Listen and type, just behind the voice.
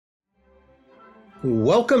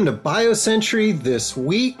Welcome to BioCentury This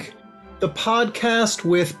Week, the podcast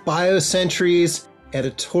with BioCentury's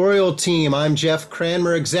editorial team. I'm Jeff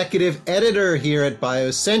Cranmer, executive editor here at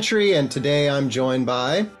BioCentury, and today I'm joined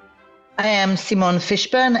by... I am Simone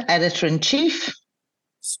Fishburne, editor-in-chief.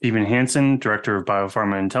 Stephen Hansen, director of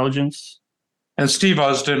Biopharma Intelligence. And Steve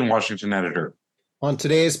Usdin, Washington editor. On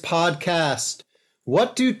today's podcast,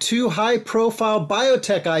 what do two high-profile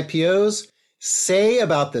biotech IPOs say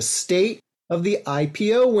about the state of the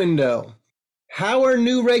IPO window? How are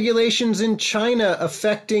new regulations in China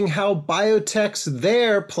affecting how biotechs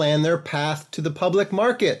there plan their path to the public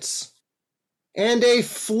markets? And a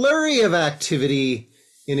flurry of activity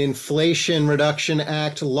in Inflation Reduction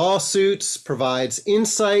Act lawsuits provides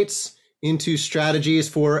insights into strategies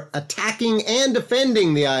for attacking and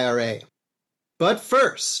defending the IRA. But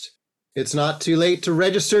first, it's not too late to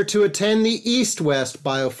register to attend the East-West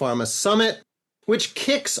Biopharma Summit, which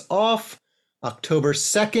kicks off October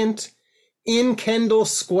 2nd in Kendall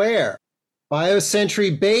Square.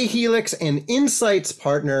 BioCentury Bay Helix and Insights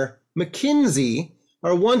partner McKinsey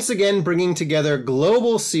are once again bringing together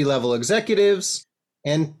global C-level executives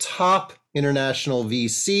and top international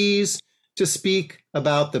VCs to speak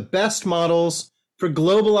about the best models for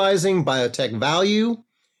globalizing biotech value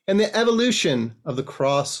and the evolution of the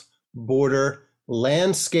cross-border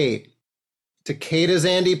landscape. Takeda's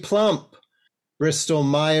Andy Plump, Bristol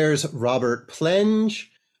Myers' Robert Plenge,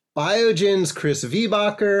 Biogen's Chris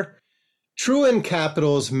Wiebacher, Truan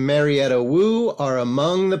Capital's Marietta Wu are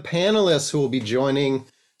among the panelists who will be joining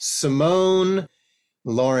Simone,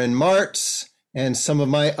 Lauren Martz, and some of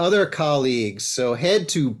my other colleagues. So head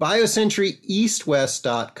to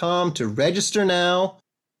BioCenturyEastWest.com to register now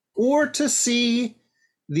or to see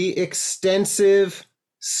the extensive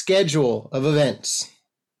schedule of events.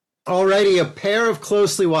 Alrighty, a pair of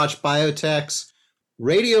closely watched biotechs,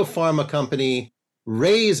 radiopharma company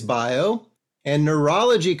RayzeBio and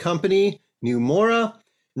neurology company Neumora,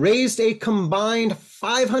 raised a combined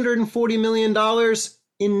 $540 million in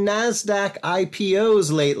NASDAQ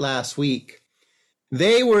IPOs late last week.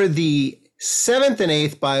 They were the seventh and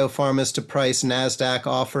eighth biopharmas to price NASDAQ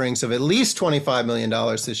offerings of at least $25 million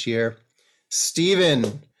this year.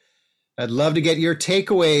 Stephen, I'd love to get your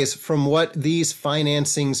takeaways from what these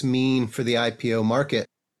financings mean for the IPO market.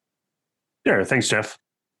 Sure. Thanks, Jeff.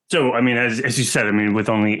 So, as you said, with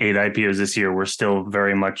only 8 IPOs this year, we're still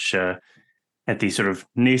very much at the sort of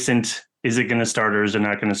nascent, is it going to start or is it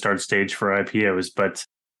not going to start stage for IPOs? But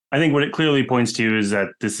I think what it clearly points to is that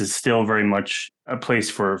this is still very much a place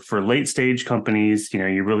for late stage companies.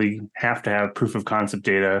 You really have to have proof of concept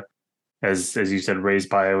data. As you said,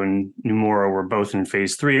 RayzeBio and Neumora were both in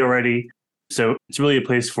phase 3 already. So it's really a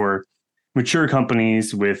place for mature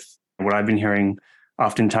companies with what I've been hearing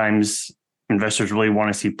oftentimes. Investors really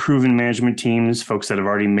want to see proven management teams, folks that have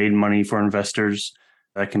already made money for investors.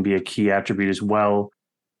 That can be a key attribute as well.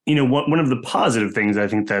 One of the positive things I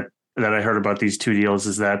think that I heard about these two deals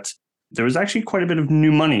is that there was actually quite a bit of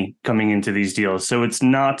new money coming into these deals. So it's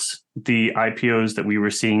not the IPOs that we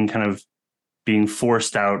were seeing kind of being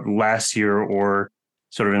forced out last year or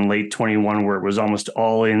sort of in late 21, where it was almost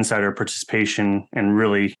all insider participation and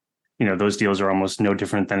really those deals are almost no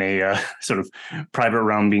different than a sort of private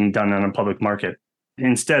round being done on a public market.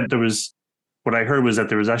 Instead, what I heard was that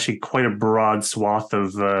there was actually quite a broad swath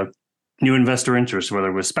of new investor interest, whether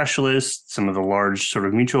it was specialists, some of the large sort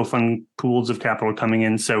of mutual fund pools of capital coming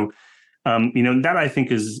in. So, that I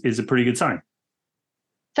think is a pretty good sign.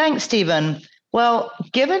 Thanks, Stephen. Well,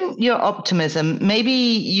 given your optimism, maybe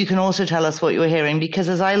you can also tell us what you're hearing, because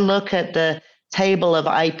as I look at the table of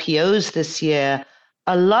IPOs this year,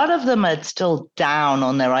 a lot of them are still down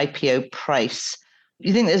on their IPO price.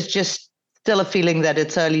 You think there's just still a feeling that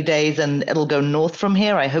it's early days and it'll go north from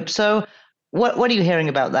here? I hope so. What are you hearing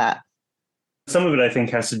about that? Some of it, I think,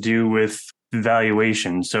 has to do with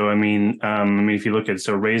valuation. So, if you look at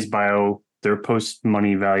RayzeBio, their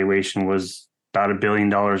post-money valuation was about $1 billion,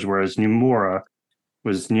 whereas Neumora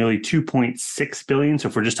was nearly $2.6 billion. So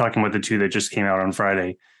if we're just talking about the two that just came out on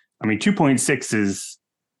Friday, 2.6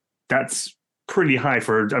 that's pretty high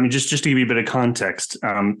for, just to give you a bit of context.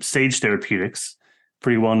 Sage Therapeutics,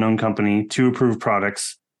 pretty well-known company, 2 approved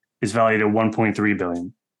products, is valued at $1.3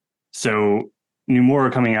 billion. So Neumora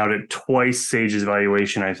coming out at twice Sage's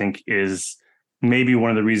valuation, I think, is maybe one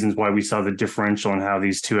of the reasons why we saw the differential in how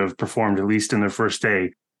these two have performed, at least in their first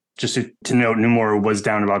day. Just to note, Neumora was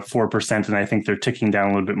down about 4%, and I think they're ticking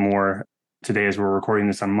down a little bit more today as we're recording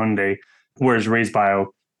this on Monday, whereas RayzeBio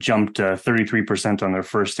jumped 33% on their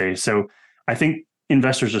first day. So I think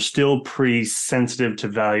investors are still pretty sensitive to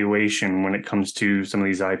valuation when it comes to some of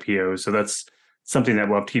these IPOs. So that's something that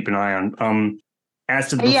we'll have to keep an eye on. as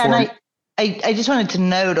to the Yeah, performance. and I just wanted to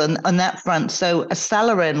note on that front. So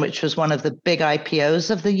Acelerin, which was one of the big IPOs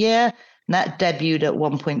of the year, that debuted at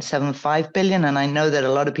 1.75 billion. And I know that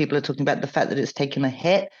a lot of people are talking about the fact that it's taken a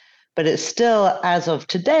hit, but it's still, as of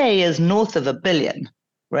today, is north of $1 billion,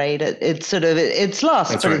 right? It's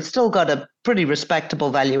lost, That's but right. it's still got a pretty respectable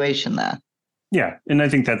valuation there. Yeah, and I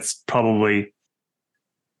think that's probably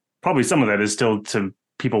some of that is still to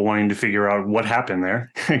people wanting to figure out what happened there,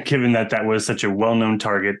 given that that was such a well-known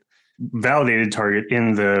target, validated target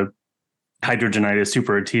in the hidradenitis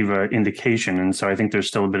suppurativa indication. And so I think there's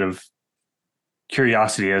still a bit of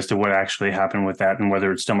curiosity as to what actually happened with that and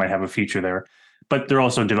whether it still might have a future there. But they're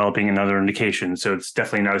also developing another indication. So it's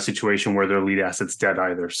definitely not a situation where their lead asset's dead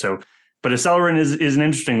either. So, but Acelerin is an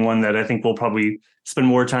interesting one that I think we'll probably spend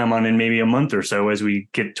more time on in maybe a month or so as we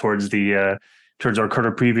get towards the towards our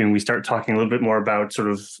quarter preview and we start talking a little bit more about sort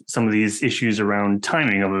of some of these issues around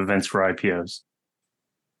timing of events for IPOs.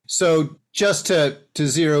 So just to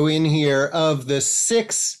zero in here, of the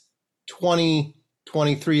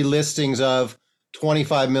 2023 listings of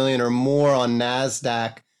 25 million or more on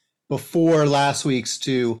NASDAQ before last week's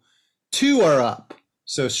two are up.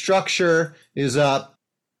 So Structure is up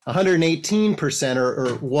 118%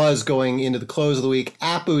 or was going into the close of the week.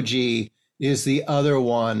 Apogee is the other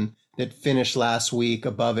one that finished last week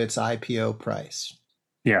above its IPO price.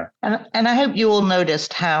 Yeah. And I hope you all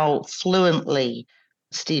noticed how fluently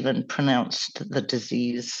Stephen pronounced the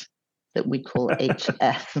disease that we call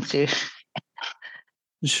HF.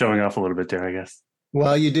 Showing off a little bit there, I guess.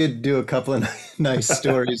 Well, you did do a couple of nice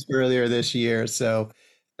stories earlier this year. So,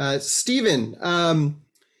 Stephen,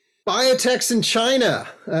 biotechs in China.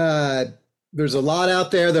 There's a lot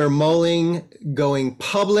out there that are mulling going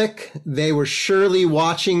public. They were surely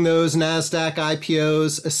watching those NASDAQ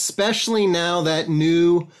IPOs, especially now that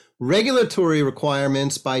new regulatory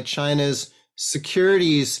requirements by China's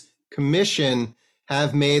Securities Commission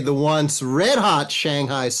have made the once red-hot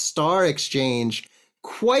Shanghai Star Exchange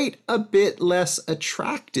quite a bit less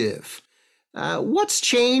attractive. What's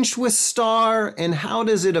changed with Star, and how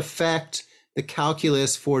does it affect the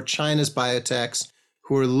calculus for China's biotechs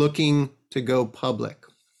who are looking to go public?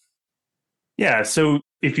 Yeah, so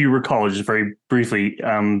if you recall, just very briefly,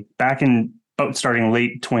 back in starting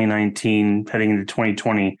late 2019, heading into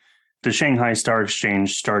 2020, the Shanghai Star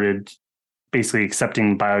Exchange started basically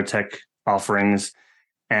accepting biotech offerings,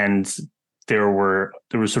 and there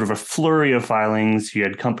was sort of a flurry of filings. You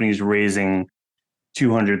had companies raising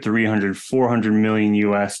 200, 300, 400 million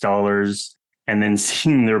US dollars, and then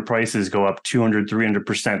seeing their prices go up 200,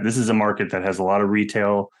 300%. This is a market that has a lot of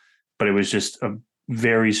retail, but it was just a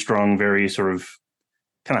very strong, very sort of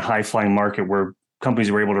kind of high-flying market where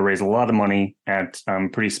companies were able to raise a lot of money at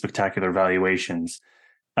pretty spectacular valuations.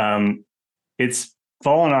 It's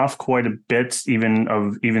fallen off quite a bit.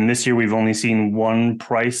 Even this year, we've only seen one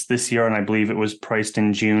price this year, and I believe it was priced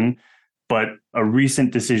in June. But a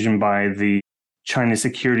recent decision by the China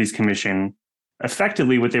Securities Commission,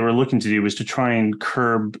 effectively what they were looking to do was to try and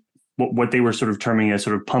curb what they were sort of terming as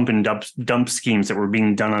sort of pump and dump schemes that were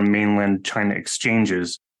being done on mainland China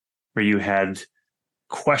exchanges, where you had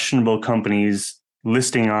questionable companies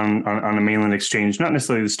listing on a mainland exchange, not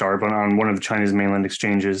necessarily the Star, but on one of China's mainland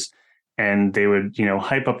exchanges. And they would,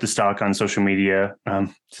 hype up the stock on social media.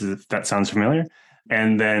 If that sounds familiar.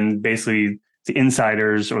 And then basically the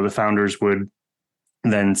insiders or the founders would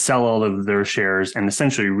then sell all of their shares, and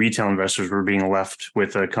essentially retail investors were being left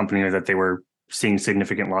with a company that they were seeing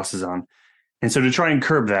significant losses on. And so to try and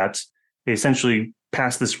curb that, they essentially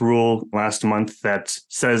passed this rule last month that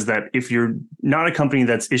says that if you're not a company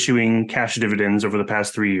that's issuing cash dividends over the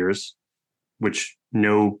past 3 years, which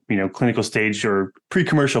no, clinical stage or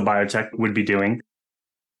pre-commercial biotech would be doing,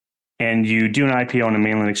 and you do an IPO on a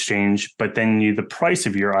mainland exchange, but then the price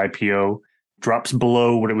of your IPO drops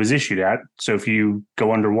below what it was issued at. So if you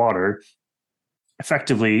go underwater,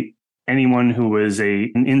 effectively anyone who was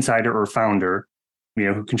an insider or founder,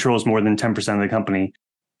 who controls more than 10% of the company,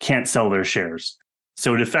 can't sell their shares.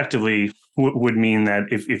 So it effectively would mean that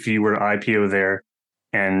if you were to IPO there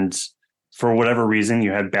and for whatever reason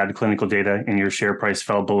you had bad clinical data and your share price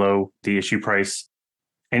fell below the issue price,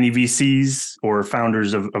 any VCs or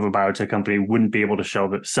founders of a biotech company wouldn't be able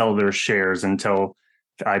to sell their shares until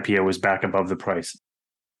the IPO was back above the price.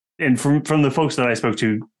 And from the folks that I spoke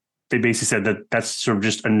to, they basically said that that's sort of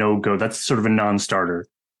just a no-go. That's sort of a non-starter.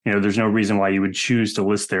 There's no reason why you would choose to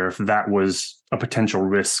list there if that was a potential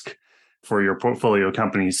risk for your portfolio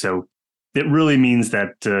companies. So it really means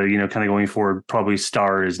that, kind of going forward, probably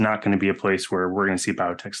Star is not going to be a place where we're going to see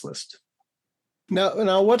biotechs list.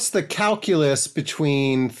 Now, what's the calculus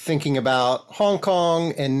between thinking about Hong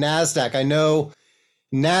Kong and NASDAQ? I know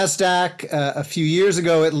NASDAQ, a few years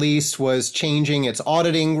ago at least, was changing its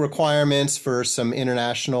auditing requirements for some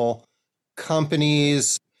international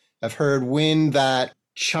companies. I've heard wind that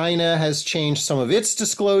China has changed some of its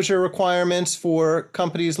disclosure requirements for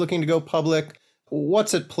companies looking to go public.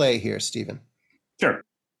 What's at play here, Stephen? Sure.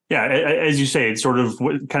 Yeah, as you say, it sort of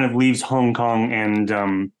kind of leaves Hong Kong and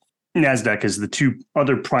NASDAQ as the two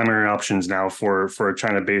other primary options now for a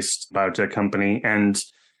China-based biotech company. And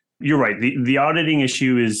you're right. The auditing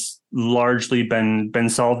issue is largely been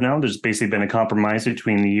solved now. There's basically been a compromise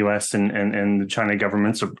between the US and the China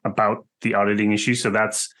governments about the auditing issue. So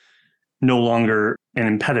that's no longer an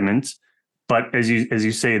impediment. But as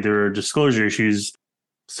you say, there are disclosure issues.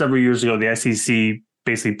 Several years ago, the SEC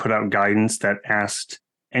basically put out guidance that asked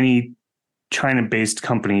any China-based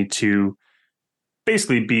company to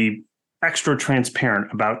basically be extra transparent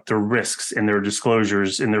about the risks in their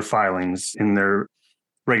disclosures, in their filings, in their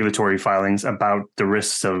regulatory filings about the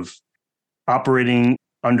risks of operating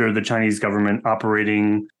under the Chinese government,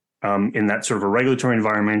 operating in that sort of a regulatory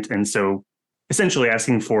environment. And so essentially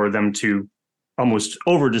asking for them to almost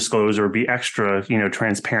over disclose or be extra,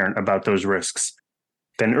 transparent about those risks.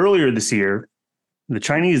 Then earlier this year, the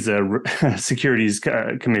Chinese Securities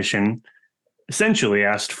Commission essentially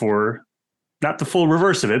asked for not the full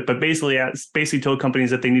reverse of it, but basically told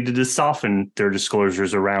companies that they needed to soften their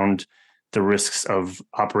disclosures around the risks of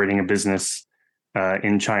operating a business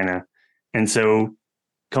in China. And so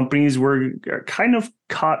companies were kind of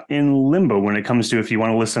caught in limbo when it comes to, if you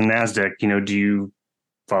want to list on NASDAQ, do you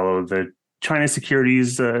follow the China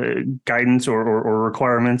securities guidance or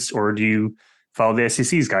requirements, or do you follow the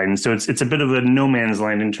SEC's guidance? So it's a bit of a no man's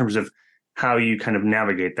land in terms of how you kind of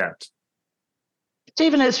navigate that.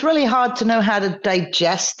 Stephen, it's really hard to know how to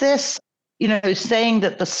digest this. Saying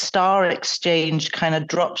that the Star Exchange kind of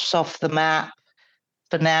drops off the map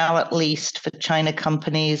for now, at least for China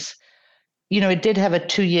companies. It did have a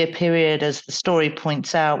 2-year period, as the story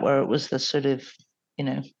points out, where it was the sort of,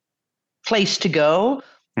 place to go.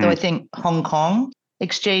 Though I think Hong Kong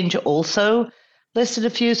Exchange also listed a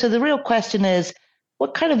few. So the real question is,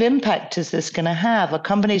 what kind of impact is this going to have? Are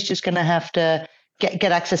companies just going to have to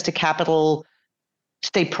get access to capital,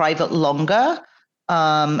 stay private longer?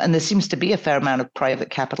 And there seems to be a fair amount of private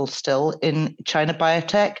capital still in China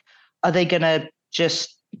biotech. Are they going to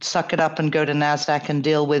just suck it up and go to NASDAQ and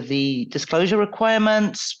deal with the disclosure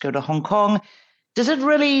requirements, go to Hong Kong? Does it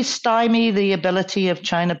really stymie the ability of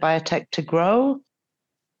China biotech to grow?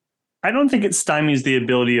 I don't think it stymies the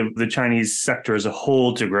ability of the Chinese sector as a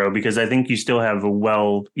whole to grow, because I think you still have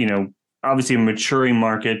obviously a maturing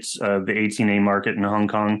market, the 18A market in Hong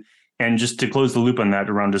Kong. And just to close the loop on that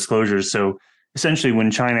around disclosures. So essentially, when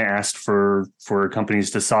China asked for companies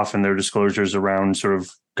to soften their disclosures around sort of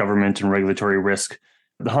government and regulatory risk,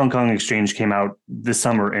 the Hong Kong Exchange came out this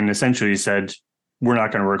summer and essentially said, we're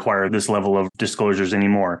not going to require this level of disclosures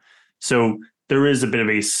anymore. So there is a bit of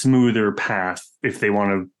a smoother path if they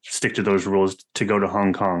want to stick to those rules to go to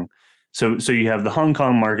Hong Kong. So you have the Hong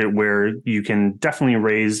Kong market where you can definitely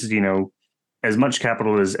raise, as much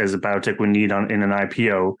capital as a biotech would need in an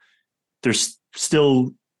IPO. There's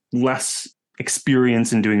still less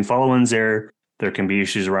experience in doing follow-ins there. There can be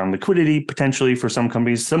issues around liquidity potentially for some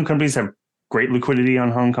companies. Some companies have great liquidity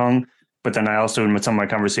on Hong Kong, but then I also, in some of my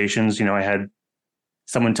conversations, I had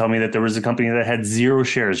someone tell me that there was a company that had 0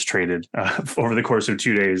 shares traded over the course of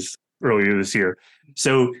 2 days earlier this year.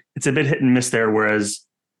 So it's a bit hit and miss there, whereas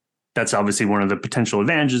that's obviously one of the potential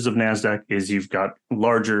advantages of NASDAQ is you've got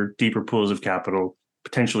larger, deeper pools of capital,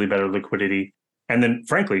 potentially better liquidity. And then,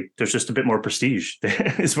 frankly, there's just a bit more prestige,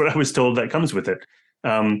 is what I was told that comes with it.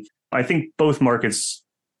 I think both markets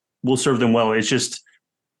will serve them well. It's just,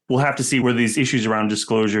 we'll have to see where these issues around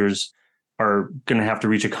disclosures are going to have to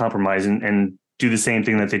reach a compromise and do the same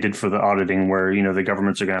thing that they did for the auditing, where, the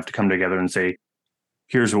governments are going to have to come together and say,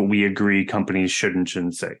 here's what we agree companies should and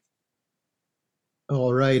shouldn't say.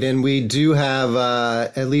 All right. And we do have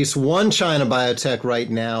at least one China biotech right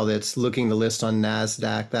now that's looking to list on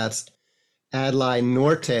NASDAQ. That's Adlai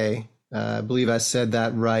Norte. I believe I said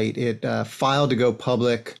that right. It filed to go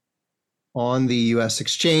public on the U.S.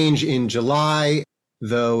 exchange in July,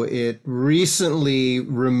 though it recently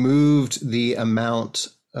removed the amount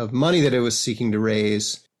of money that it was seeking to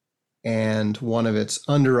raise and one of its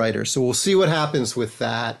underwriters. So we'll see what happens with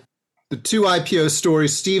that. The 2 IPO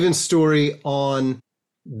stories, Stephen's story on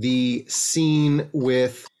the scene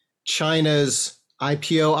with China's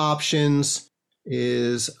IPO options,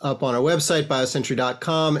 is up on our website,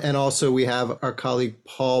 biocentury.com. And also we have our colleague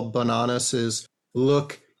Paul Bonanas's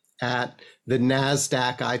look at the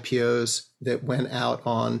NASDAQ IPOs that went out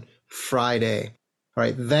on Friday. All All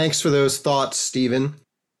right, thanks for those thoughts, Stephen.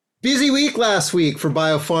 Busy week last week for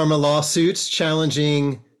biopharma lawsuits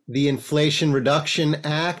challenging the Inflation Reduction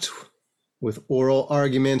Act, with oral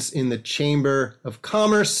arguments in the Chamber of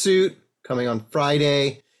Commerce suit coming on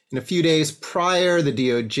Friday. And a few days prior, the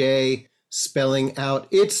DOJ spelling out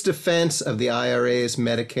its defense of the IRA's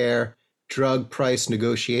Medicare drug price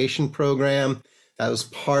negotiation program. That was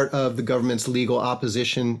part of the government's legal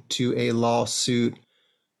opposition to a lawsuit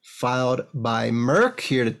filed by Merck.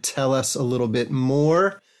 Here to tell us a little bit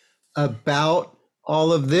more about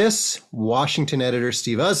all of this, Washington editor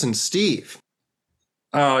Steve Ussen. Steve.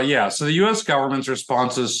 So the U.S. government's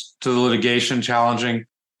responses to the litigation challenging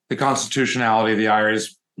the constitutionality of the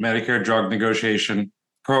IRA's Medicare drug negotiation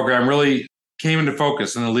program really came into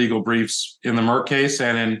focus in the legal briefs in the Merck case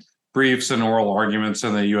and in briefs and oral arguments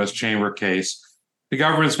in the U.S. Chamber case. The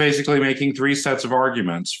government's basically making three sets of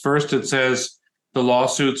arguments. First, it says the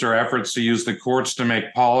lawsuits are efforts to use the courts to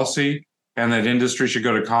make policy and that industry should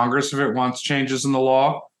go to Congress if it wants changes in the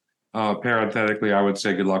law. Parenthetically, I would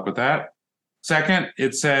say good luck with that. Second,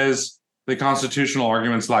 it says the constitutional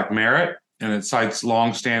arguments lack merit, and it cites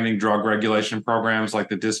longstanding drug regulation programs like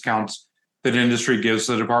the discounts that industry gives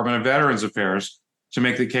to the Department of Veterans Affairs to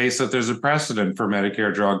make the case that there's a precedent for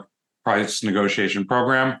Medicare drug price negotiation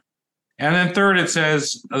program. And then third, it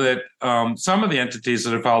says that some of the entities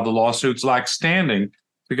that have filed the lawsuits lack standing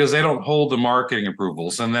because they don't hold the marketing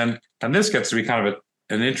approvals. And this gets to be kind of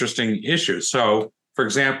an interesting issue. So, for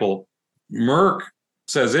example, Merck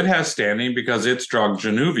says it has standing because its drug,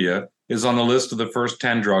 Januvia, is on the list of the first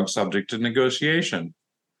 10 drugs subject to negotiation.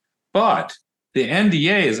 But the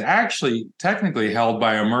NDA is actually technically held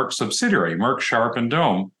by a Merck subsidiary, Merck Sharp and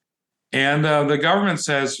Dohme. And the government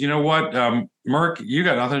says, you know what, Merck, you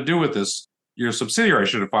got nothing to do with this. Your subsidiary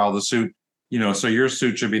should have filed the suit, so your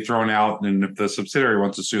suit should be thrown out. And if the subsidiary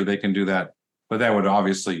wants to sue, they can do that. But that would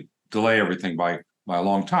obviously delay everything by a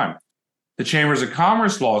long time. The Chambers of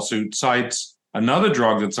Commerce lawsuit cites another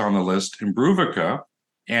drug that's on the list, Imbruvica,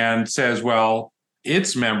 and says, well,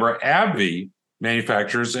 its member, AbbVie,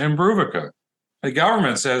 manufactures Imbruvica. The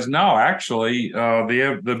government says, no, actually,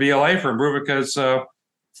 the BLA for Imbruvica is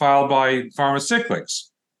filed by Pharmacyclics.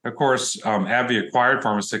 Of course, AbbVie acquired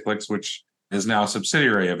Pharmacyclics, which is now a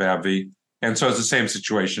subsidiary of AbbVie. And so it's the same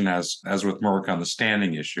situation as with Merck on the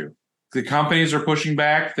standing issue. The companies are pushing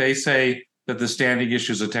back. They say that the standing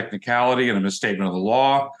issue is a technicality and a misstatement of the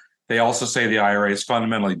law. They also say the IRA is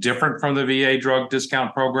fundamentally different from the VA drug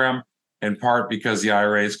discount program, in part because the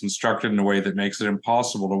IRA is constructed in a way that makes it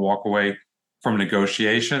impossible to walk away from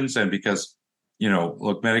negotiations. And because,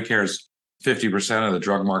 look, Medicare is 50% of the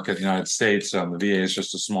drug market in the United States. The VA is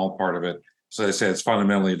just a small part of it. So they say it's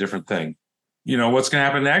fundamentally a different thing. What's going to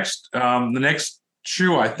happen next? The next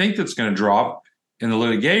shoe I think that's going to drop in the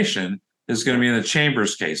litigation is going to be in the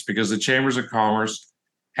Chambers case, because the Chambers of Commerce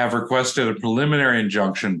have requested a preliminary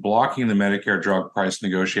injunction blocking the Medicare drug price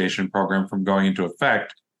negotiation program from going into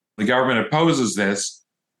effect. The government opposes this.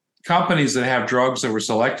 Companies that have drugs that were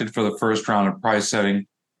selected for the first round of price setting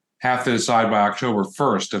have to decide by October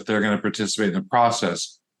 1st if they're going to participate in the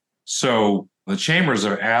process. So the Chambers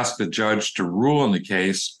have asked the judge to rule in the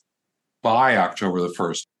case by October the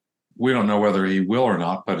 1st. We don't know whether he will or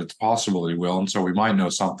not, but it's possible he will. And so we might know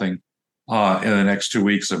something in the next 2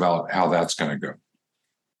 weeks about how that's going to go.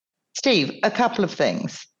 Steve, a couple of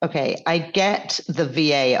things. Okay, I get the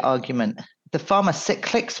VA argument. The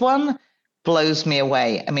Pharmacyclics one blows me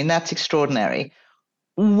away. I mean, that's extraordinary.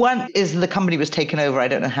 One is the company was taken over, I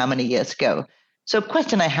don't know how many years ago. So a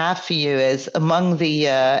question I have for you is, among the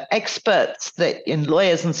experts and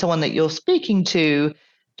lawyers and so on that you're speaking to,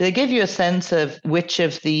 do they give you a sense of which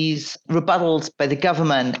of these rebuttals by the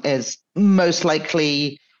government is most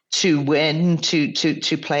likely to win,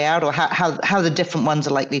 to play out, or how the different ones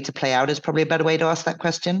are likely to play out is probably a better way to ask that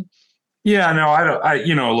question? Yeah, no, I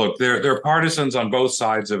don't. Look, there are partisans on both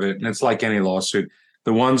sides of it, and it's like any lawsuit.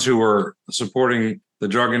 The ones who are supporting the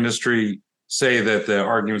drug industry say that the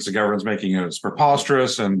arguments the government's making is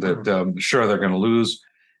preposterous and that sure they're going to lose.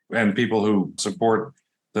 And people who support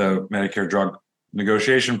the Medicare drug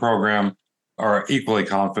negotiation program are equally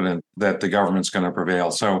confident that the government's going to prevail.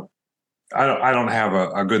 So I don't have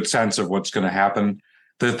a good sense of what's going to happen.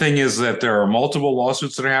 The thing is that there are multiple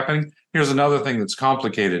lawsuits that are happening. Here's another thing that's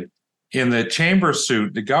complicated. In the Chambers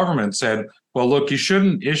suit, the government said, well, look, you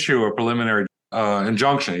shouldn't issue a preliminary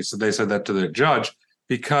injunction. They said that to the judge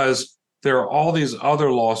because there are all these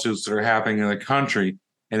other lawsuits that are happening in the country.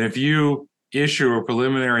 And if you issue a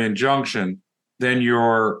preliminary injunction, then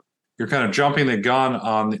you're kind of jumping the gun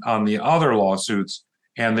on the other lawsuits,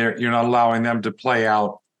 and you're not allowing them to play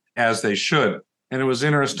out as they should. And it was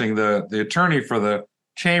interesting. The attorney for the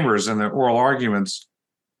chambers in the oral arguments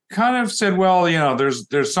kind of said, well,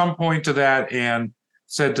 there's some point to that, and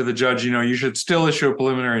said to the judge, you should still issue a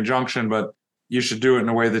preliminary injunction, but you should do it in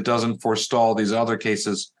a way that doesn't forestall these other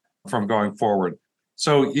cases from going forward.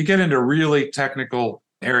 So you get into really technical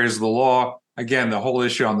areas of the law. Again, the whole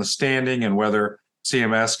issue on the standing and whether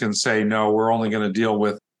CMS can say, no, we're only going to deal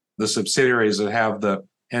with the subsidiaries that have the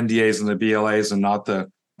NDAs and the BLAs and not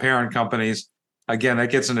the parent companies. Again,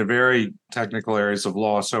 that gets into very technical areas of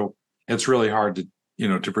law. So it's really hard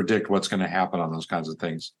to predict what's going to happen on those kinds of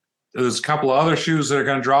things. There's a couple of other shoes that are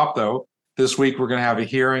going to drop, though. This week, we're going to have a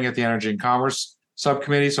hearing at the Energy and Commerce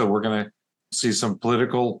Subcommittee. So we're going to see some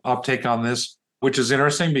political uptake on this, which is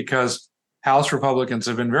interesting because House Republicans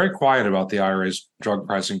have been very quiet about the IRA's drug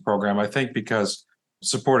pricing program, I think because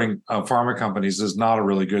supporting pharma companies is not a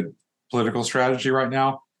really good political strategy right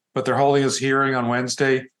now. But they're holding this hearing on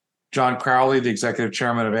Wednesday. John Crowley, the executive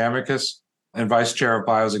chairman of Amicus and vice chair of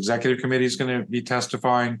BIO's executive committee, is going to be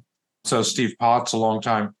testifying. So Steve Potts, a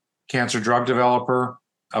longtime cancer drug developer,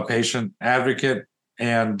 a patient advocate,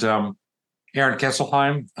 and Aaron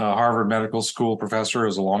Kesselheim, a Harvard Medical School professor,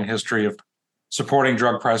 has a long history of supporting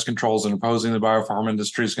drug price controls and opposing the biopharma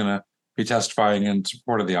industry, is going to be testifying in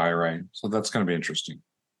support of the IRA. So that's going to be interesting.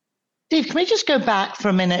 Steve, can we just go back for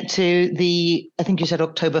a minute to I think you said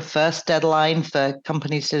October 1st deadline for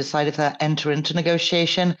companies to decide if they enter into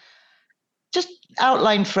negotiation? Just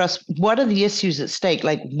outline for us, what are the issues at stake?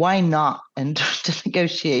 Like, why not enter into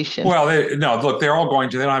negotiation? Well, they're all going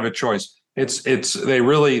to. They don't have a choice. They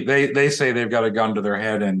say they've got a gun to their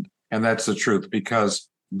head, and that's the truth, because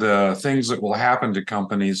the things that will happen to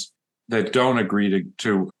companies that don't agree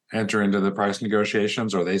to enter into the price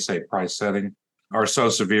negotiations, or they say price setting, are so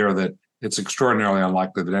severe that it's extraordinarily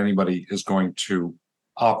unlikely that anybody is going to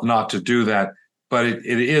opt not to do that. But it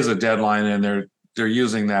is a deadline, and they're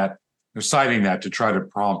using that. They're citing that to try to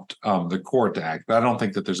prompt the court to act. But I don't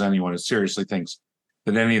think that there's anyone who seriously thinks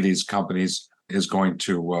that any of these companies is going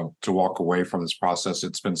to walk away from this process.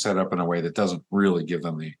 It's been set up in a way that doesn't really give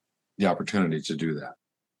them the opportunity to do that.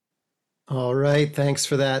 All right. Thanks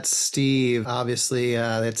for that, Steve. Obviously,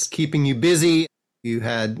 it's keeping you busy. You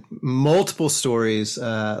had multiple stories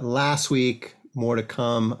last week, more to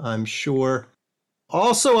come, I'm sure.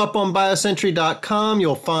 Also up on BioCentury.com,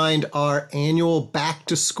 you'll find our annual back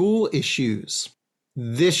to school issues.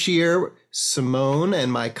 This year, Simone and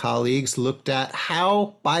my colleagues looked at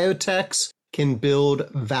how biotechs can build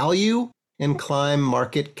value and climb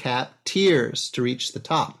market cap tiers to reach the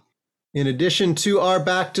top. In addition to our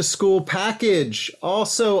back to school package,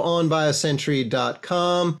 also on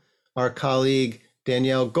BioCentury.com, our colleague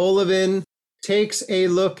Danielle Golovin takes a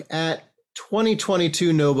look at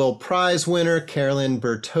 2022 Nobel Prize winner Carolyn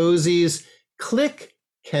Bertozzi's click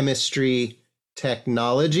chemistry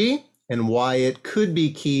technology and why it could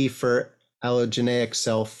be key for allogeneic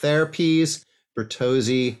cell therapies.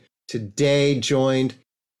 Bertozzi today joined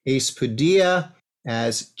Ace Padilla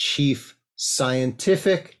as chief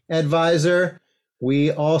scientific advisor.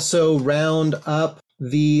 We also round up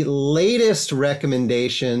the latest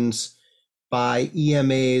recommendations by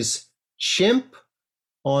EMA's CHIMP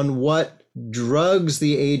on what drugs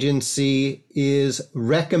the agency is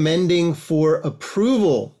recommending for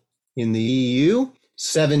approval in the EU.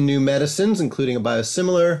 7 new medicines, including a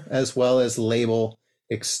biosimilar, as well as label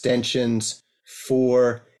extensions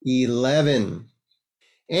for 11.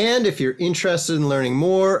 And if you're interested in learning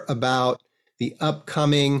more about the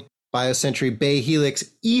upcoming BioCentury Bay Helix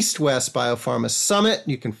East-West Biopharma Summit,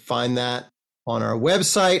 you can find that on our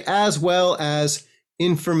website, as well as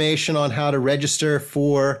information on how to register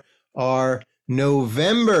for our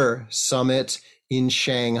November summit in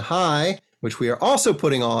Shanghai, which we are also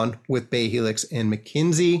putting on with Bay Helix and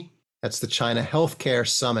McKinsey. That's the China Healthcare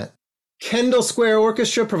Summit. Kendall Square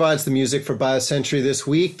Orchestra provides the music for BioCentury this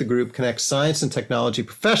week. The group connects science and technology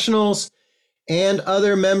professionals and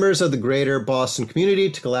other members of the greater Boston community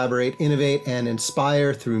to collaborate, innovate, and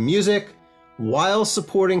inspire through music while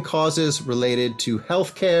supporting causes related to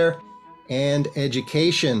healthcare and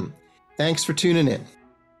education. Thanks for tuning in.